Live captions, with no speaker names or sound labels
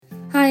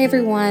Hi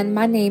everyone,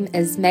 my name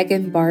is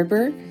Megan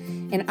Barber,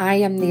 and I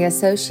am the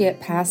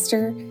Associate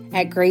Pastor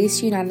at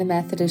Grace United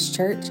Methodist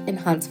Church in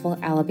Huntsville,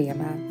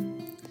 Alabama.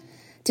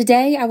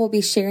 Today I will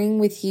be sharing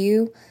with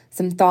you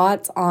some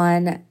thoughts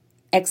on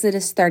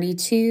Exodus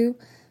 32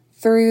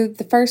 through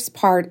the first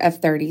part of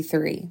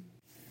 33.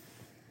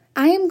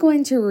 I am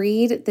going to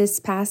read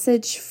this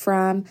passage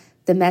from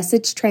the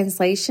Message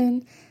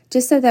translation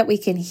just so that we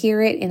can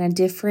hear it in a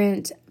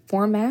different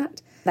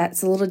format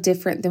that's a little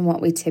different than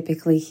what we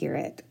typically hear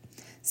it.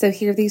 So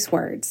hear these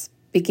words,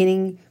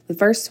 beginning with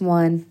verse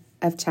 1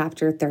 of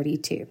chapter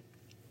 32.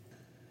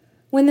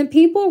 When the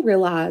people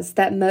realized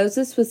that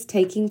Moses was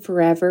taking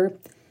forever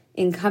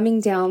in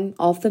coming down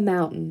off the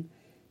mountain,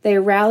 they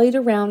rallied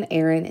around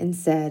Aaron and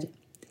said,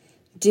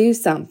 "Do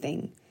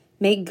something.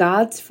 Make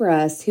gods for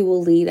us who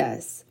will lead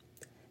us.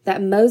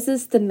 That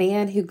Moses, the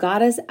man who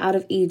got us out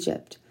of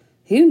Egypt,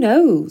 who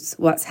knows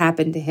what's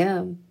happened to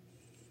him?"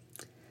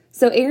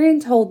 So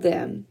Aaron told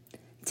them,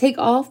 "Take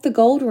off the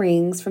gold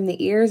rings from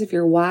the ears of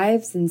your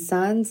wives and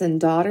sons and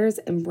daughters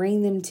and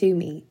bring them to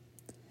me."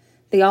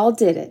 They all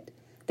did it.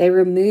 They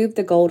removed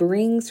the gold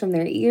rings from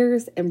their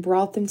ears and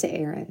brought them to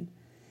Aaron.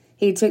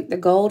 He took the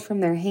gold from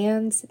their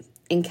hands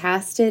and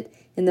cast it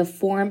in the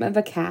form of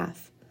a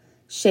calf,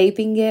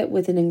 shaping it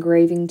with an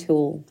engraving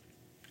tool.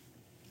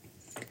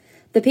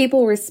 The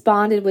people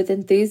responded with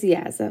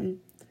enthusiasm.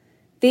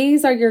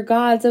 "These are your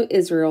gods, O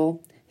Israel,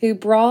 who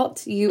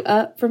brought you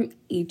up from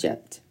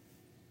Egypt."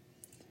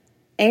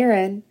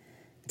 Aaron,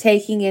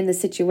 taking in the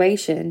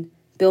situation,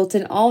 built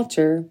an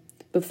altar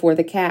before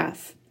the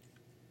calf.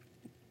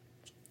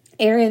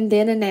 Aaron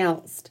then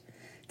announced,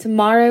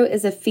 "Tomorrow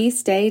is a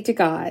feast day to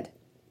God."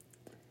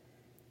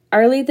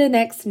 Early the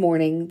next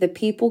morning, the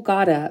people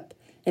got up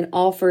and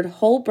offered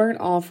whole burnt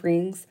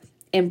offerings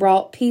and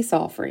brought peace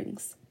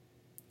offerings.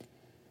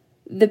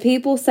 The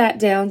people sat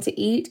down to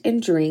eat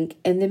and drink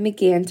and then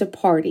began to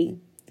party.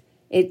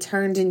 It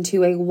turned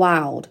into a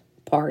wild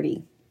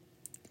party.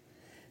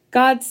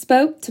 God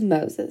spoke to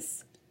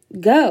Moses,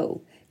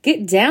 "Go,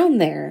 get down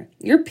there.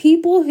 Your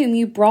people whom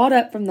you brought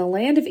up from the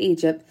land of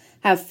Egypt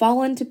have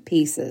fallen to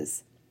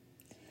pieces.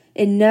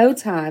 In no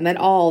time at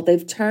all,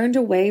 they've turned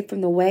away from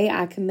the way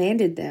I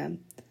commanded them.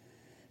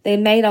 They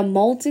made a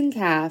molten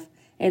calf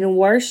and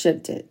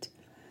worshipped it.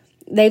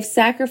 They've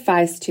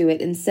sacrificed to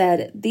it and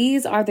said,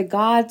 'These are the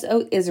gods,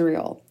 O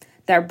Israel,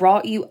 that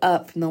brought you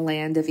up from the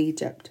land of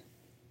Egypt.'"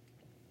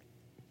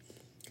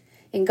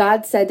 And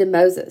God said to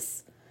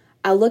Moses,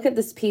 "I look at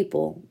this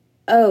people.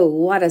 Oh,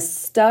 what a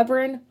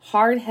stubborn,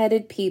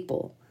 hard-headed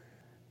people.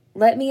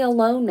 Let me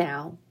alone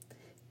now.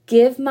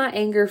 Give my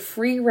anger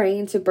free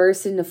rein to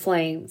burst into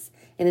flames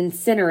and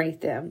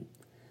incinerate them.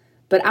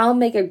 But I'll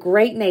make a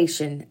great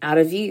nation out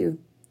of you."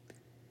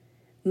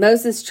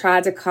 Moses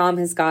tried to calm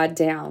his God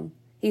down.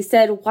 He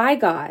said, "Why,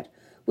 God,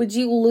 would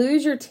you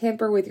lose your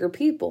temper with your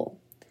people?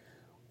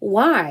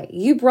 Why?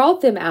 You brought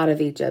them out of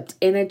Egypt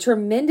in a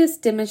tremendous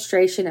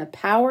demonstration of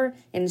power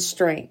and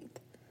strength.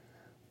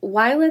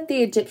 Why let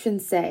the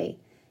Egyptians say,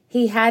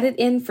 'He had it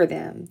in for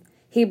them.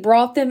 He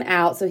brought them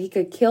out so he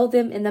could kill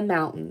them in the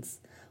mountains,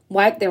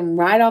 wipe them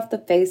right off the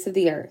face of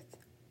the earth?'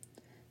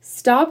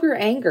 Stop your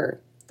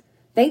anger.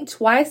 Think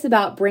twice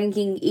about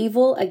bringing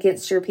evil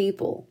against your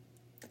people.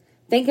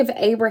 Think of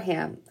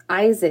Abraham,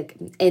 Isaac,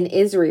 and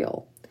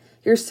Israel,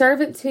 your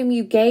servants whom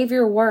you gave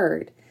your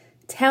word,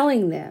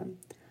 telling them,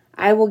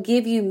 'I will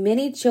give you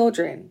many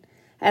children,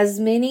 as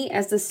many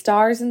as the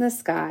stars in the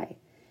sky,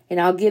 and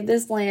I'll give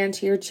this land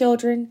to your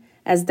children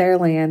as their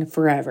land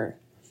forever.'"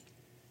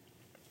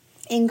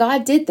 And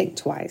God did think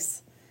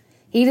twice.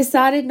 He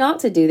decided not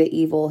to do the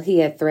evil he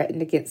had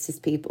threatened against his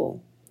people.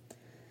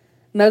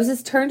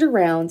 Moses turned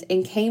around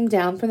and came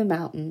down from the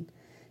mountain,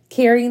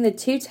 carrying the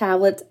 2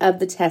 tablets of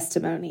the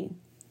testimony.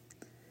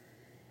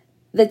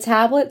 The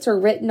tablets are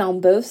written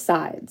on both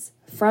sides,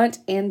 front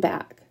and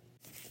back.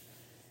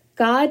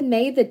 God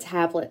made the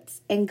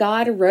tablets, and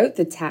God wrote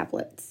the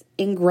tablets,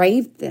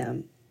 engraved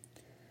them.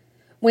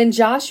 When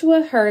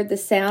Joshua heard the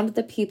sound of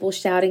the people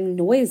shouting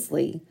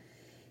noisily,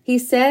 he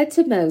said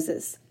to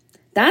Moses,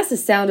 "That's the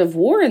sound of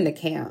war in the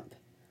camp."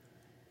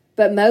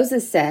 But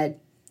Moses said,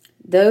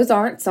 "Those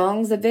aren't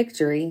songs of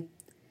victory,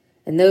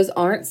 and those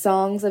aren't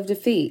songs of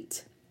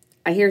defeat.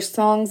 I hear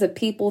songs of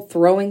people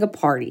throwing a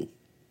party."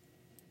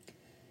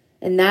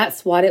 And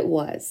that's what it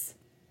was.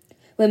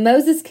 When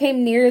Moses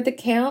came near the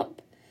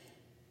camp,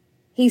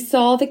 he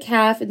saw the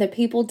calf and the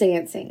people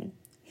dancing.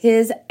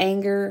 His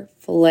anger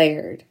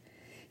flared.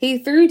 He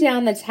threw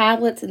down the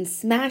tablets and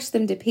smashed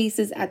them to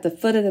pieces at the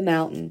foot of the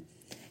mountain.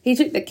 He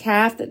took the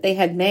calf that they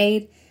had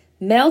made,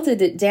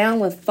 melted it down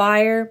with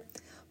fire,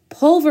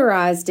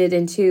 pulverized it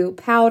into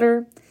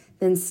powder,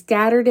 then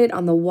scattered it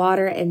on the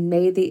water and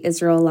made the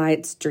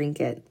Israelites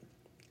drink it.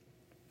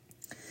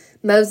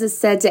 Moses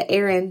said to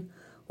Aaron,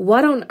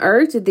 "What on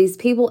earth did these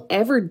people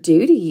ever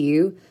do to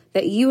you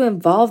that you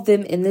involved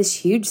them in this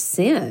huge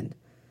sin?"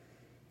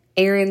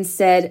 Aaron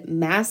said,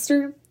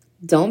 "Master,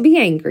 don't be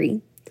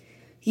angry.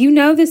 You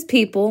know this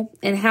people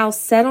and how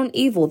set on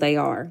evil they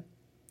are.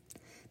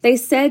 They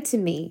said to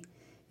me,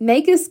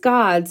 Make us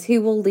gods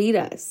who will lead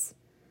us.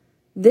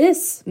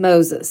 This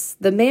Moses,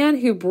 the man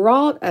who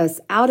brought us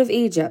out of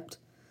Egypt,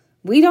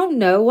 we don't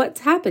know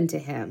what's happened to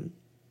him."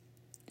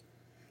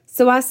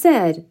 So I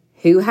said,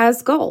 "Who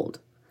has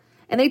gold?"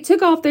 And they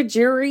took off their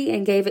jewelry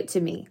and gave it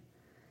to me.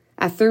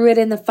 I threw it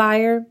in the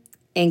fire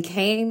and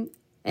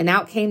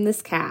out came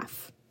this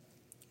calf.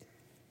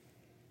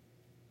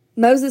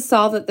 Moses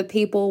saw that the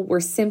people were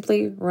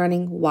simply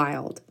running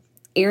wild.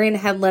 Aaron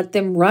had let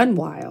them run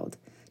wild,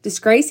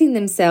 disgracing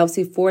themselves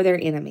before their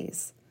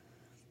enemies.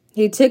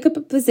 He took up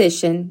a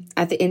position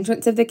at the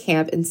entrance of the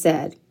camp and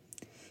said,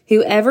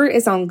 "Whoever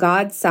is on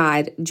God's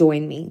side,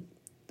 join me."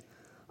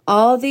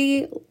 All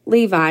the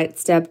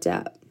Levites stepped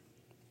up.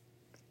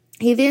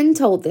 He then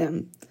told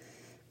them,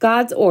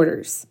 "God's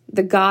orders,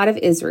 the God of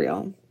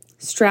Israel,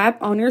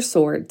 strap on your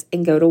swords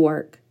and go to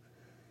work.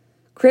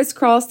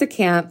 Crisscross the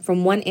camp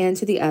from one end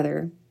to the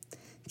other.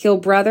 Kill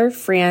brother,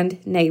 friend,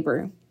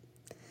 neighbor."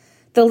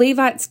 The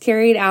Levites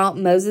carried out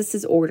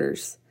Moses'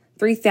 orders.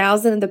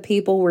 3,000 of the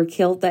people were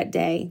killed that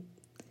day.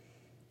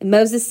 And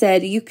Moses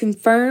said, "You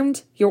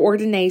confirmed your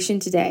ordination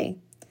today,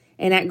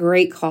 and at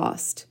great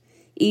cost,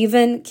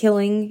 even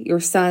killing your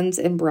sons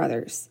and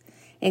brothers,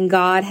 and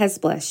God has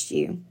blessed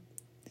you."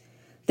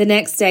 The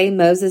next day,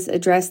 Moses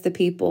addressed the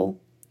people.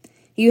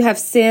 "You have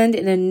sinned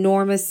an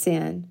enormous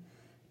sin,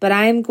 but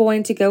I am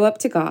going to go up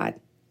to God.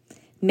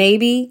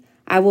 Maybe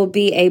I will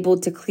be able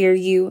to clear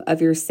you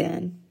of your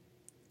sin."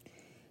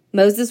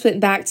 Moses went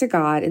back to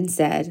God and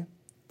said,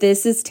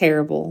 "This is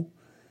terrible.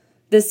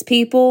 This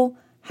people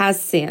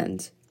has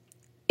sinned.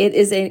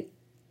 It's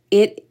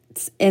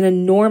an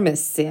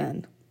enormous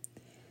sin.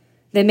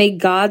 They made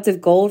gods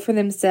of gold for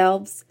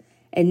themselves,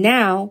 and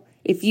now,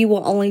 if you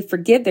will only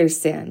forgive their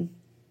sin.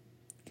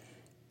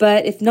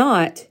 But if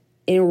not,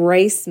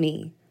 erase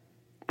me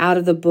out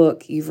of the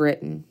book you've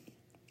written."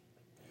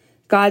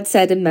 God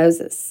said to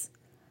Moses,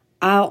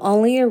 "I'll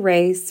only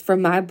erase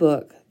from my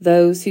book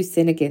those who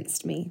sin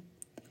against me.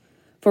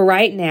 For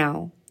right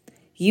now,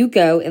 you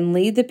go and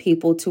lead the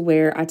people to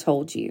where I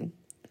told you.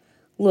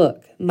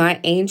 Look, my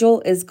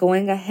angel is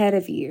going ahead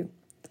of you.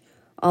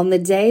 On the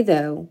day,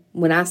 though,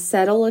 when I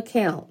settle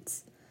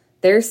accounts,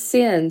 their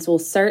sins will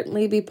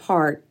certainly be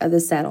part of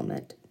the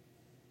settlement."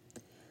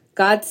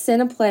 God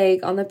sent a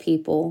plague on the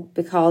people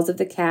because of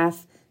the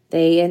calf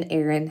they and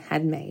Aaron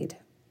had made.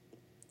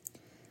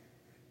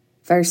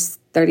 Verse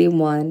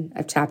 31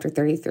 of chapter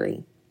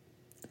 33.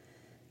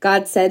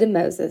 God said to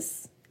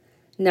Moses,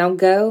 "Now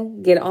go,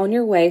 get on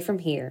your way from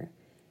here,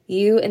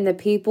 you and the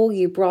people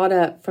you brought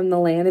up from the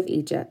land of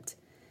Egypt.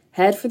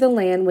 Head for the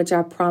land which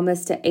I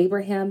promised to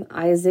Abraham,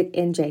 Isaac,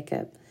 and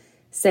Jacob,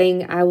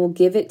 saying, I will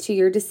give it to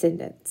your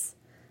descendants.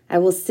 I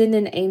will send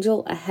an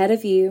angel ahead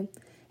of you,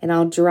 and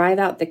I'll drive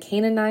out the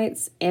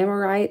Canaanites,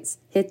 Amorites,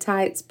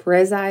 Hittites,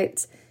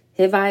 Perizzites,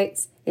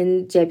 Hivites,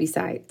 and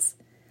Jebusites.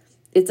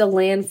 It's a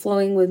land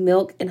flowing with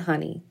milk and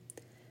honey.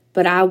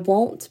 But I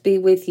won't be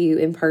with you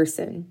in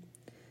person.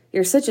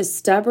 You're such a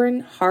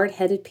stubborn,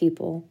 hard-headed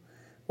people,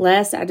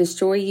 lest I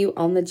destroy you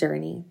on the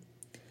journey."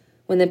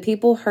 When the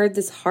people heard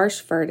this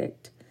harsh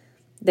verdict,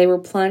 they were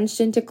plunged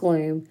into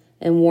gloom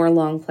and wore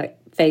long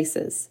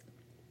faces.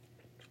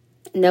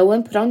 No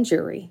one put on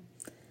jewelry.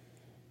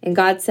 And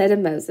God said to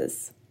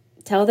Moses,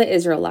 "Tell the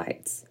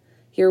Israelites,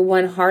 you're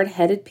one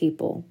hard-headed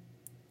people.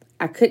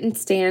 I couldn't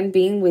stand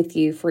being with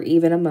you for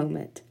even a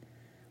moment.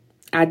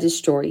 I'd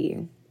destroy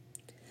you.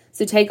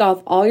 So take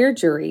off all your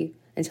jewelry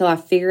until I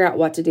figure out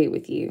what to do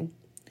with you."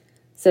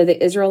 So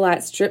the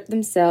Israelites stripped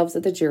themselves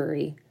of the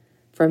jewelry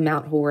from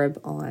Mount Horeb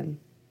on.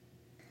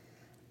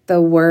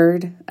 The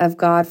word of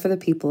God for the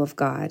people of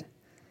God.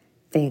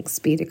 Thanks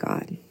be to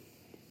God.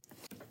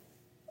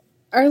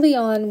 Early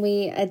on,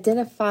 we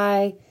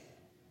identify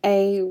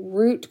a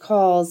root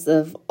cause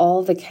of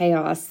all the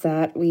chaos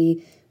that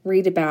we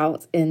read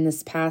about in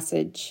this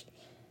passage,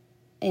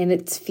 and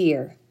it's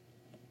fear.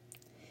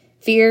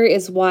 Fear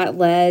is what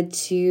led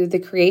to the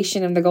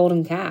creation of the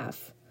golden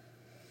calf.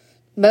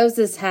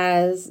 Moses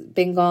has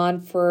been gone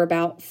for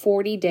about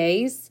 40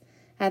 days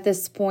at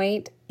this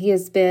point. He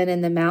has been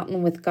in the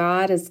mountain with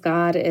God as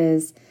God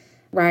is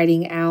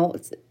writing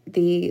out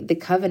the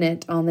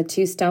covenant on the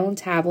 2 stone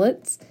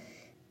tablets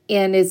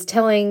and is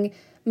telling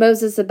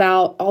Moses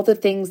about all the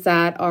things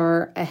that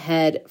are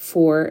ahead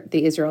for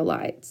the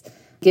Israelites,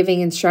 giving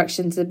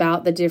instructions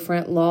about the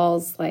different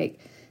laws like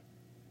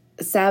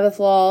Sabbath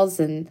laws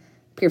and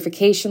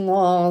purification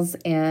laws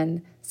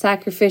and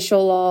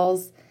sacrificial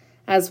laws,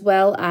 as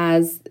well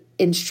as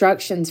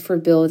instructions for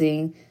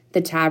building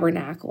the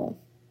tabernacle,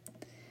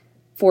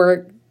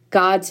 for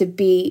God to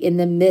be in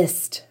the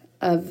midst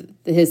of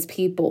his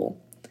people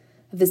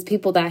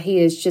that he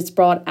has just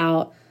brought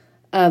out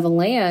of a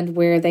land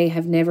where they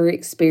have never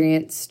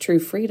experienced true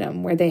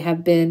freedom, where they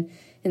have been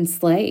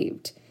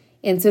enslaved.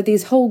 And so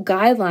these whole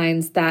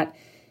guidelines that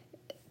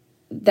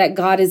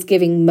God is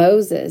giving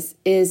Moses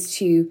is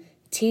to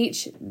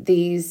teach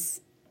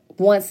these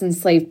once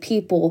enslaved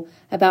people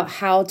about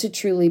how to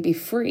truly be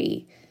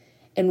free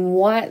and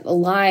what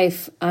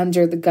life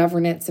under the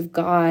governance of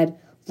God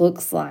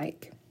looks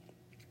like.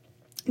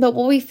 But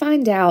what we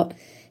find out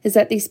is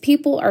that these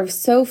people are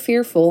so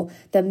fearful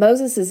that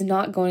Moses is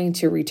not going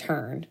to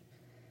return.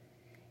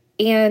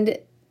 And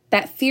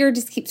that fear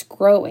just keeps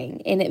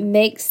growing, and it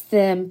makes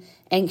them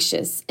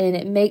anxious, and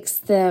it makes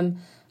them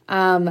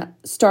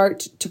start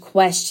to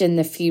question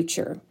the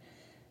future.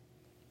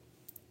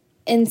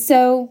 And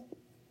so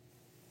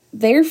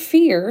their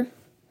fear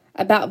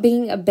about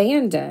being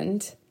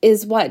abandoned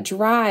is what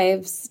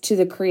drives to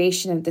the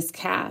creation of this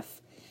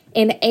calf.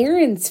 And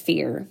Aaron's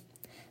fear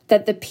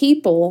that the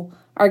people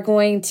are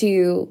going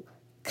to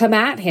come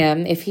at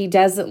him if he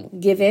doesn't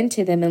give in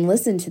to them and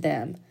listen to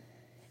them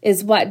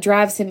is what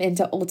drives him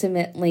into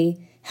ultimately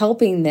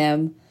helping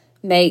them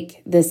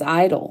make this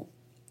idol.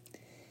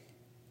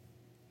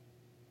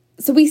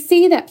 So we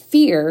see that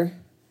fear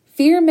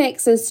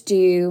makes us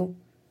do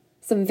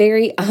some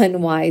very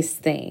unwise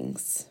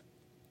things.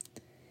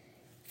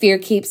 Fear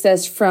keeps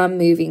us from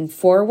moving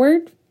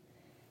forward.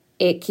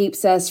 It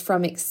keeps us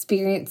from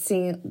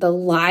experiencing the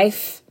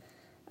life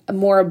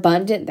more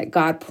abundant that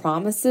God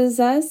promises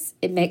us.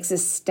 It makes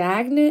us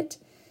stagnant.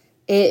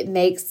 It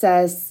makes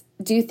us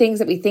do things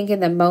that we think in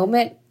the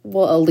moment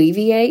will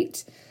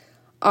alleviate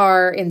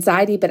our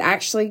anxiety, but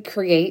actually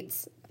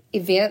creates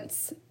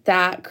events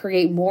that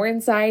create more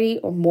anxiety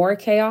or more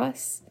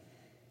chaos.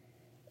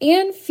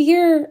 And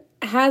fear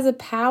has a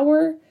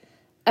power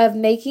of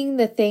making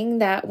the thing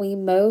that we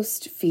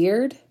most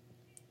feared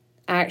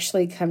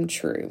actually come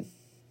true.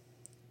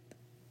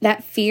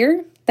 That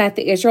fear that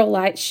the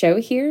Israelites show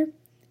here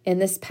in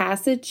this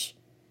passage,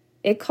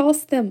 it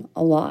cost them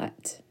a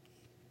lot.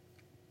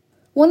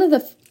 One of the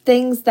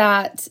things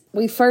that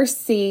we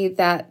first see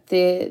that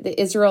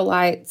the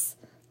Israelites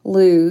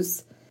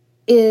lose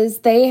is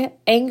they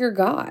anger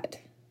God.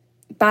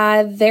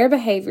 By their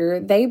behavior,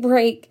 they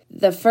break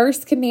the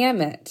first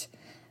commandment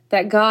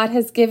that God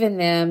has given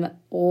them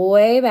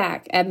way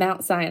back at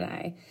Mount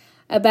Sinai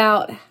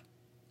about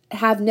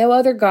have no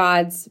other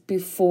gods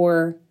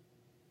before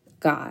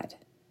God.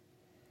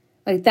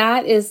 Like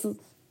that is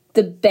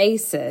the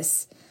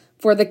basis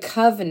for the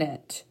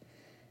covenant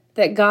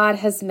that God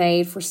has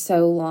made for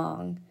so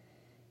long.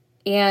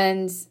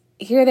 And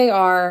here they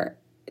are,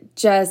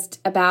 just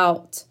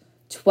about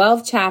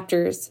 12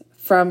 chapters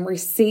from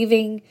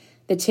receiving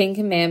the 10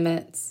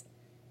 Commandments,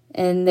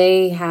 and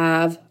they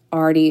have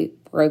already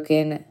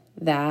broken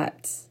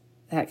that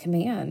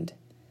command.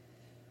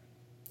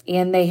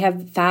 And they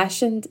have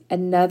fashioned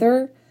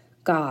another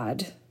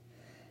god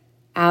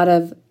out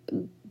of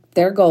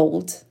their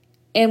gold.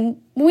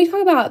 And when we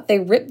talk about they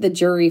rip the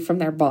jewelry from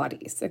their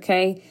bodies,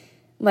 okay?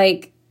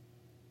 Like,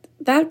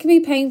 that can be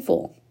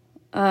painful.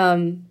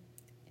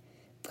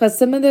 Because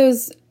some of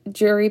those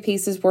jewelry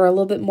pieces were a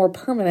little bit more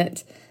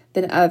permanent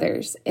than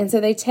others. And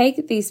so they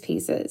take these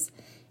pieces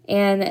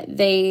and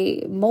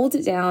they mold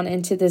it down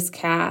into this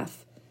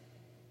calf.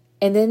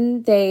 And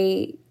then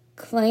they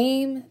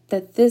claim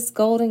that this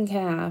golden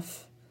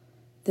calf,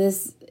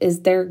 this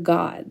is their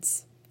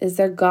gods. Is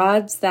their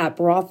gods that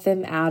brought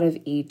them out of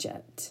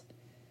Egypt.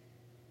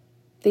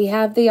 They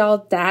have the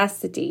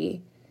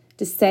audacity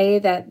to say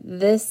that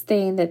this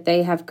thing that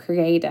they have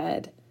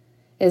created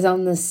is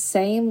on the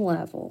same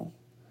level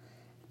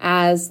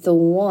as the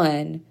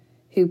one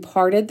who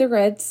parted the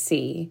Red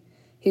Sea,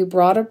 who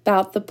brought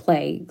about the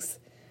plagues,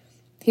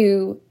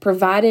 who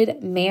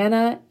provided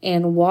manna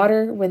and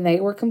water when they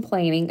were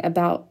complaining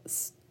about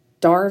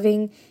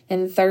starving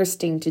and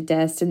thirsting to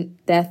death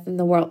in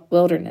the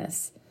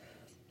wilderness.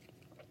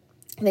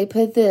 They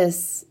put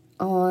this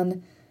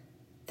on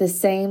the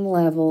same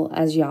level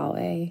as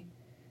Yahweh.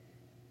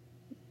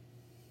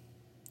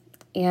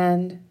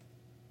 And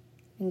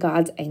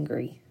God's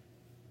angry.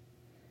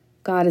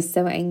 God is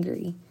so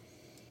angry.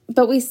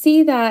 But we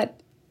see that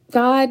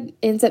God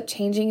ends up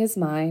changing his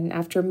mind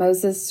after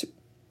Moses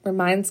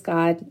reminds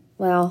God,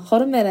 well,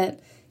 hold a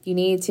minute. You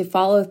need to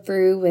follow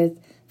through with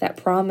that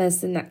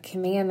promise and that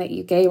command that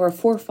you gave our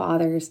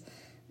forefathers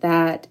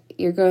that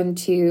you're going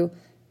to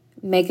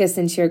make us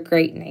into a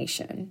great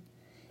nation.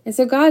 And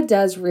so God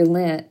does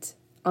relent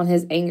on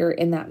his anger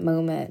in that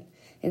moment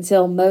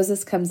until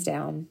Moses comes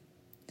down.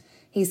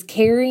 He's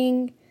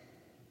carrying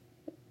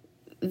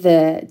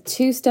the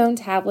 2 stone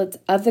tablets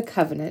of the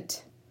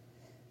covenant.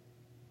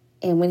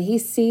 And when he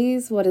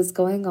sees what is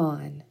going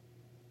on,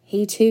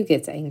 he too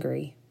gets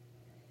angry.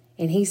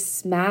 And he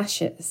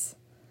smashes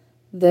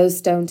those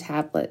stone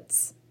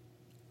tablets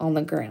on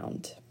the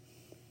ground.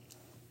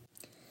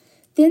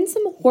 Then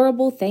some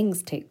horrible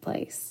things take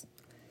place.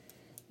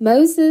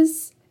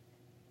 Moses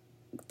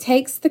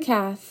takes the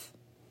calf,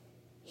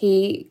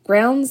 he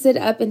grounds it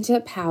up into a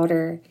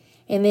powder,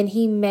 and then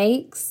he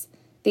makes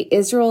the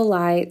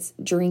Israelites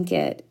drink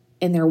it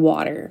in their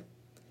water.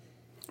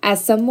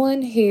 As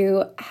someone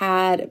who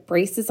had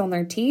braces on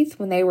their teeth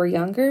when they were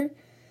younger,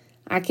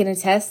 I can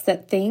attest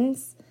that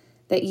things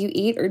that you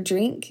eat or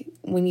drink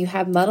when you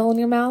have muddle in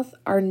your mouth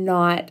are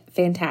not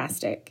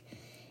fantastic.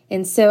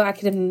 And so I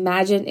can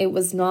imagine it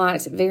was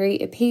not very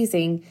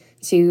appeasing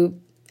to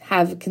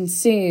have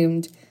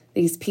consumed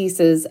these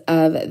pieces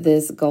of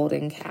this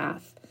golden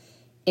calf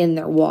in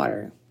their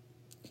water.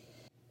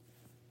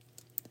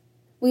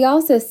 We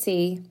also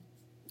see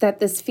that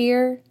this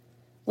fear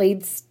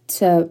leads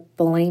to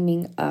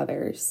blaming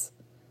others.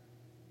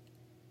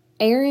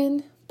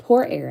 Aaron,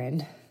 poor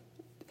Aaron,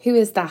 who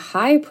is the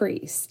high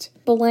priest,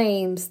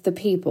 blames the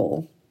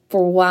people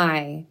for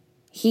why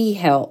he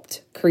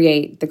helped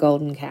create the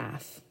golden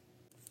calf.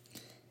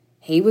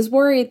 He was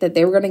worried that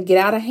they were going to get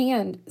out of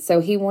hand, so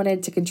he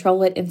wanted to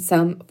control it in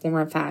some form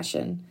or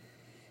fashion.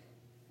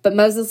 But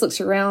Moses looks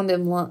around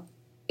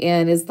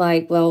and is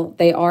like, well,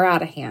 they are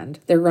out of hand.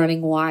 They're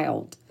running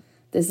wild.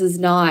 This is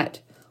not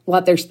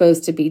what they're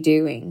supposed to be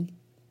doing.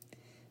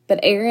 But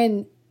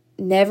Aaron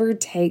never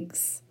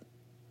takes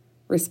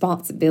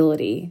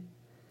responsibility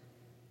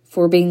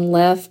for being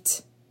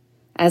left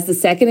as the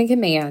second in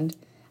command,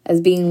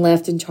 as being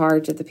left in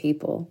charge of the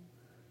people.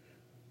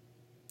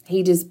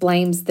 He just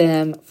blames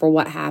them for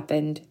what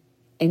happened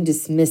and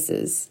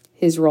dismisses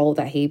his role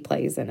that he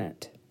plays in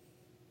it.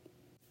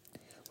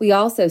 We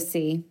also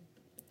see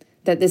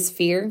that this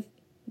fear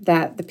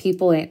that the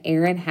people and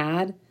Aaron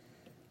had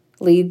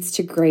leads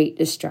to great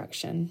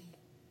destruction.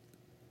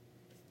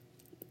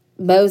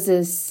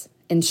 Moses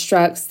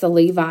instructs the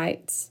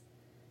Levites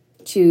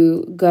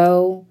to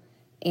go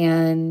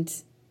and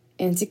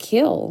to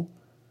kill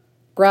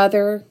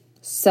brother,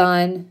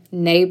 son,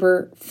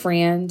 neighbor,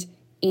 friend,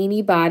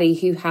 anybody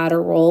who had a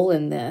role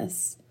in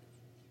this.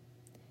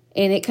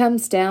 And it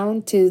comes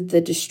down to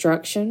the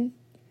destruction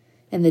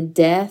and the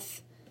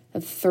death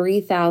of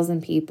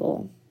 3,000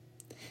 people.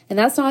 And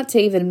that's not to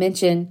even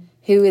mention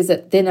who is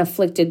then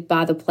afflicted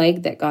by the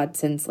plague that God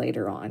sends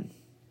later on.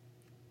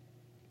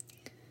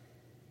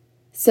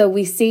 So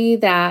we see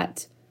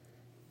that,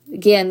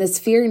 again, this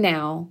fear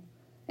now,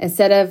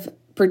 instead of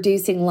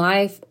producing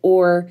life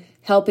or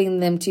helping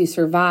them to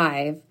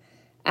survive,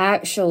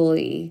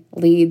 actually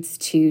leads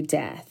to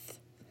death.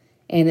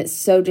 And it's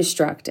so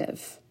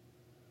destructive.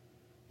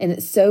 And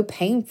it's so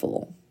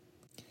painful.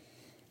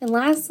 And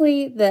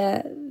lastly,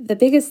 the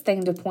biggest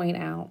thing to point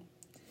out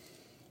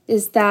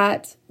is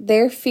that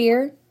their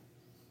fear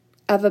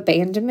of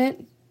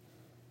abandonment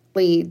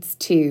leads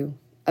to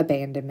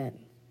abandonment.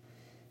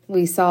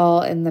 We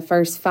saw in the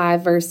first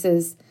 5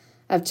 verses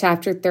of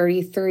chapter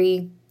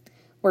 33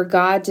 where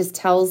God just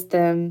tells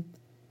them,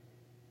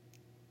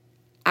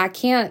 I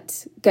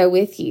can't go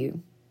with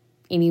you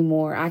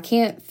anymore. I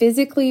can't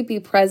physically be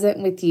present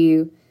with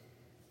you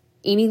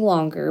any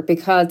longer,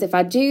 because if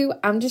I do,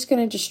 I'm just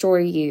going to destroy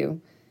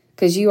you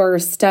because you are a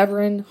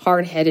stubborn,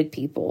 hard-headed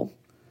people.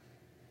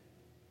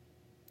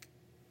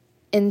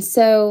 And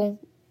so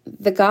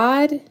the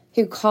God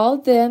who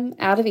called them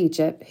out of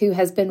Egypt, who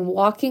has been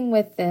walking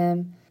with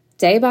them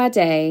day by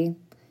day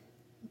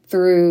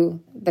through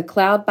the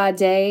cloud by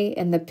day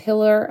and the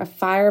pillar of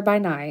fire by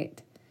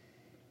night,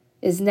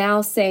 is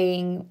now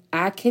saying,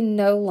 I can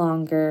no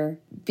longer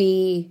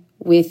be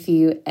with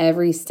you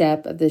every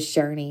step of this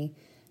journey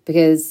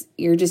because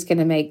you're just going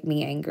to make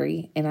me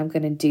angry and I'm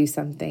going to do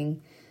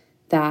something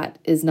that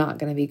is not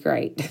going to be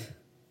great.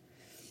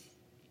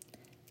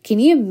 Can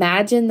you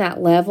imagine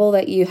that level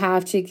that you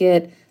have to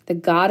get the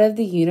God of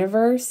the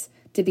universe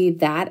to be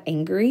that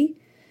angry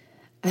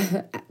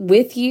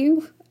with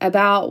you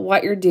about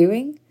what you're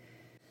doing?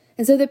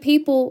 And so the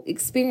people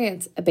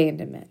experience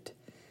abandonment.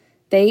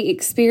 They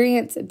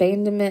experience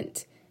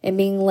abandonment and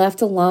being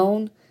left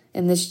alone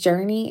in this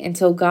journey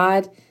until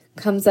God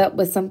comes up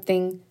with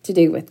something to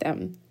do with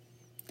them.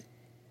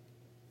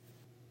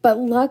 But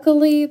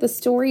luckily, the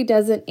story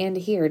doesn't end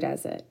here,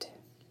 does it?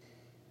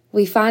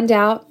 We find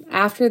out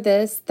after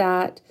this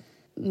that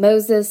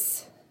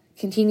Moses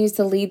continues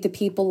to lead the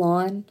people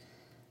on.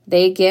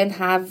 They again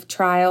have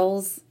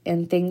trials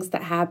and things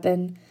that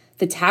happen.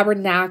 The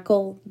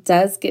tabernacle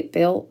does get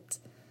built.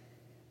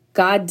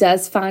 God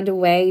does find a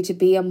way to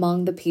be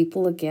among the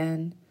people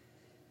again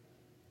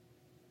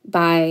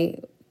by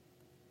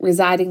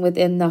residing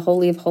within the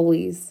Holy of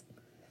Holies.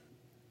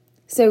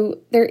 So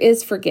there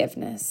is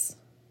forgiveness.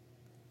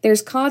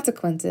 There's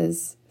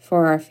consequences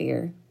for our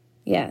fear,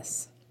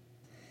 yes.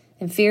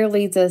 And fear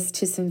leads us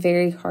to some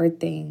very hard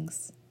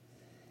things.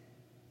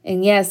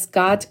 And yes,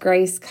 God's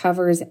grace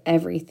covers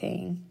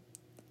everything.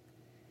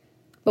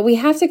 But we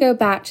have to go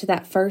back to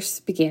that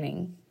first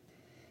beginning.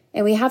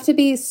 And we have to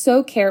be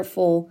so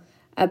careful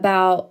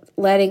about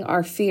letting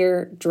our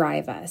fear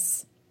drive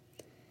us.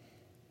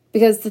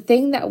 Because the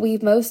thing that we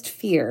most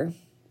fear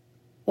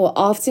will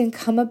often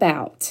come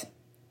about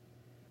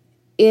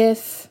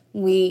if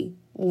we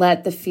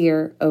let the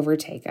fear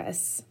overtake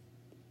us.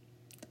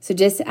 So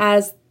just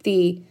as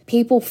the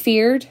people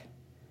feared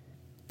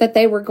that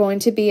they were going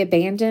to be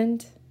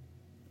abandoned,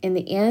 in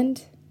the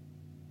end,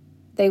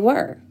 they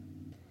were.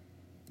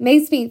 It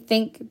makes me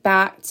think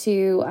back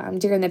to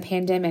during the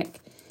pandemic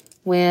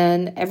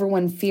when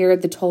everyone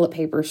feared the toilet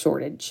paper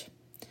shortage.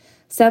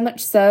 So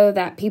much so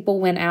that people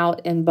went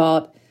out and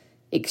bought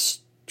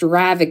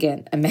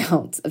extravagant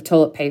amounts of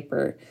toilet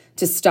paper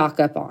to stock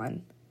up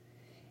on.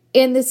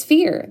 And this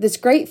fear, this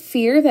great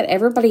fear that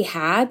everybody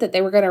had that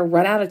they were going to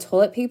run out of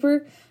toilet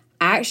paper,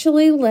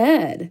 actually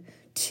led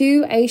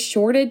to a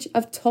shortage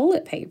of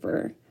toilet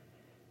paper.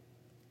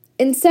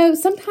 And so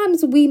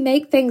sometimes we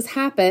make things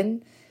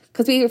happen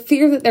because we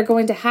fear that they're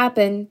going to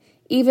happen,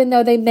 even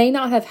though they may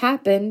not have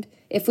happened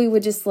if we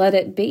would just let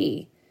it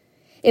be.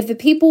 If the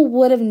people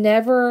would have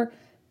never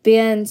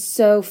been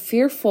so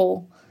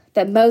fearful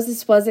that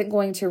Moses wasn't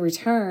going to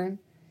return,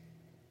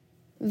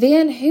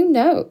 then who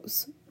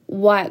knows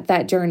what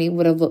that journey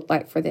would have looked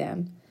like for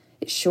them.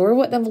 It sure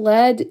wouldn't have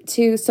led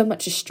to so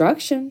much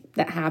destruction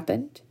that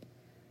happened.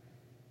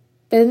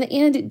 But in the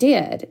end, it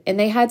did. And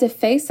they had to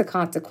face the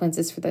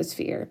consequences for those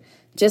fear.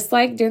 Just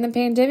like during the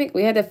pandemic,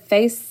 we had to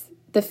face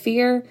the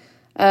fear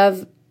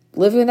of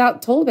living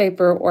without toilet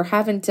paper or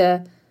having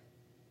to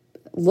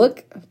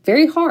look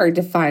very hard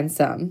to find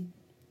some.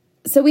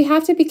 So we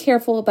have to be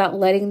careful about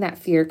letting that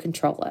fear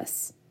control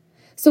us.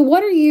 So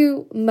what are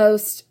you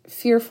most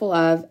fearful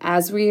of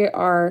as we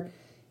are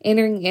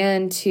entering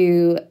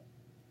into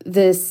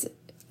this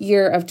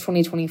year of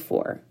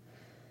 2024?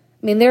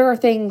 I mean, there are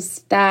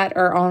things that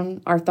are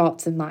on our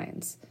thoughts and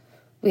minds.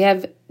 We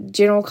have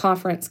General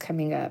Conference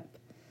coming up.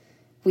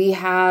 We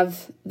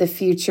have the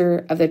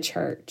future of the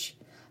church,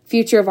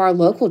 future of our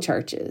local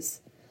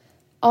churches.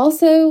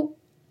 Also,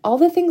 all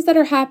the things that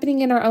are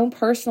happening in our own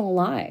personal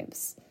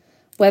lives,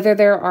 whether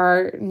there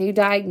are new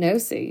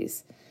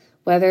diagnoses,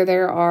 whether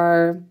there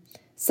are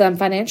some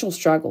financial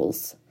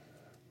struggles,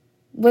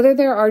 whether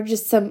there are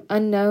just some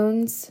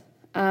unknowns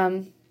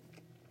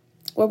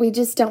where we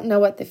just don't know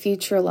what the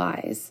future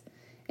lies,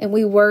 and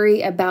we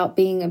worry about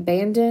being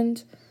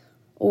abandoned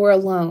or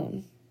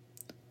alone.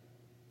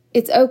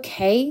 It's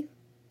okay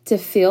to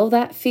feel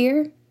that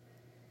fear,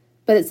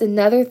 but it's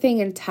another thing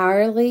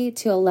entirely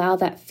to allow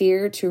that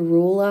fear to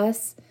rule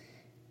us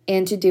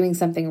into doing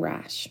something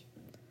rash.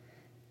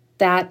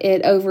 That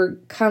it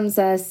overcomes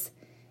us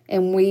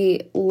and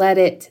we let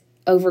it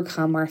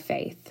overcome our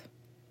faith.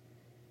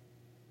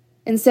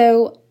 And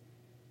so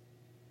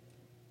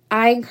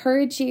I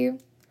encourage you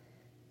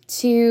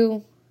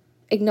to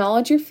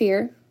acknowledge your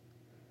fear,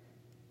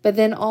 but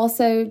then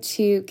also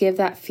to give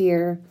that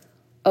fear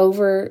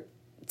over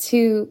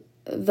to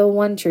the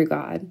one true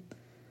God,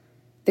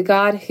 the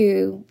God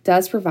who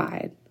does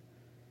provide,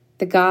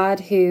 the God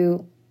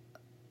who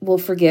will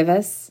forgive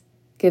us,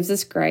 gives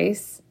us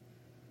grace,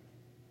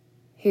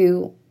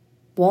 who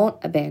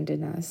won't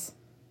abandon us,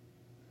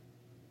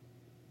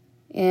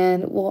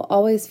 and will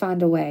always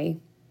find a way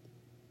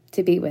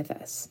to be with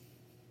us.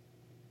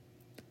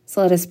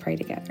 So let us pray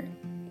together.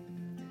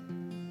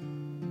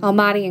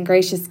 Almighty and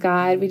gracious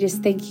God, we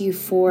just thank you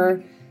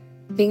for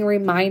being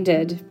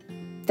reminded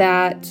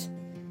that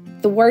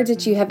the words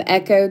that you have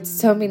echoed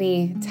so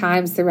many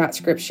times throughout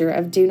Scripture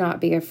of do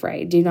not be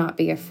afraid, do not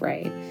be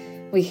afraid.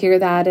 We hear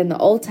that in the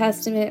Old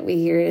Testament, we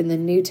hear it in the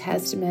New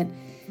Testament,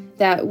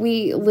 that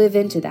we live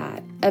into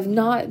that, of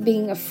not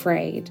being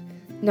afraid,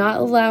 not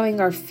allowing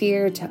our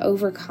fear to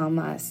overcome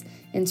us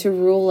and to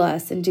rule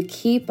us and to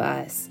keep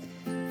us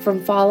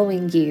from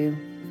following you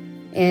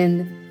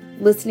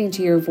and listening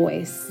to your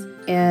voice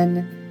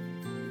and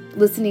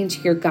listening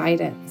to your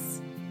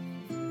guidance.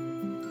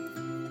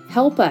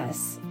 Help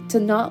us to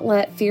not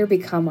let fear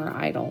become our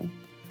idol,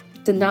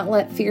 to not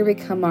let fear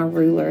become our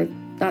ruler,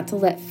 not to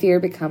let fear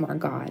become our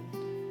God.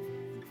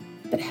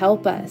 But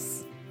help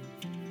us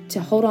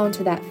to hold on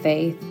to that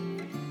faith.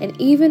 And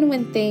even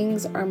when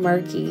things are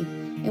murky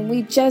and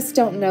we just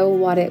don't know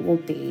what it will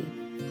be,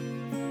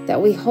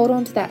 that we hold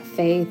on to that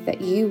faith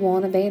that you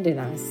won't abandon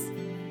us,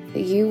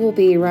 that you will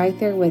be right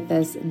there with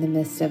us in the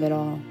midst of it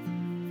all,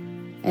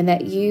 and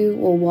that you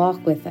will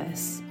walk with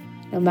us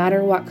no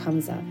matter what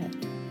comes of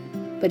it.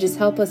 But just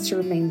help us to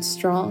remain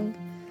strong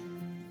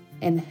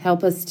and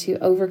help us to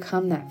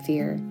overcome that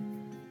fear,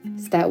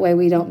 so that way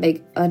we don't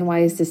make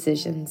unwise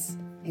decisions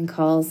and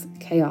cause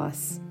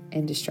chaos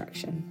and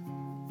destruction.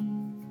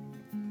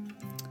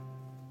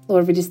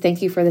 Lord, we just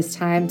thank you for this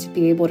time to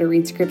be able to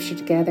read Scripture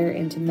together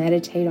and to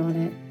meditate on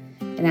it.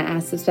 And I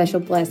ask a special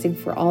blessing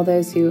for all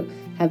those who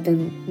have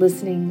been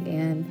listening,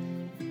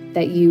 and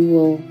that you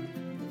will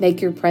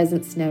make your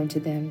presence known to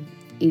them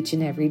each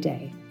and every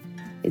day.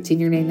 It's in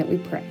your name that we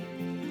pray.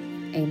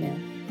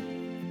 Amen.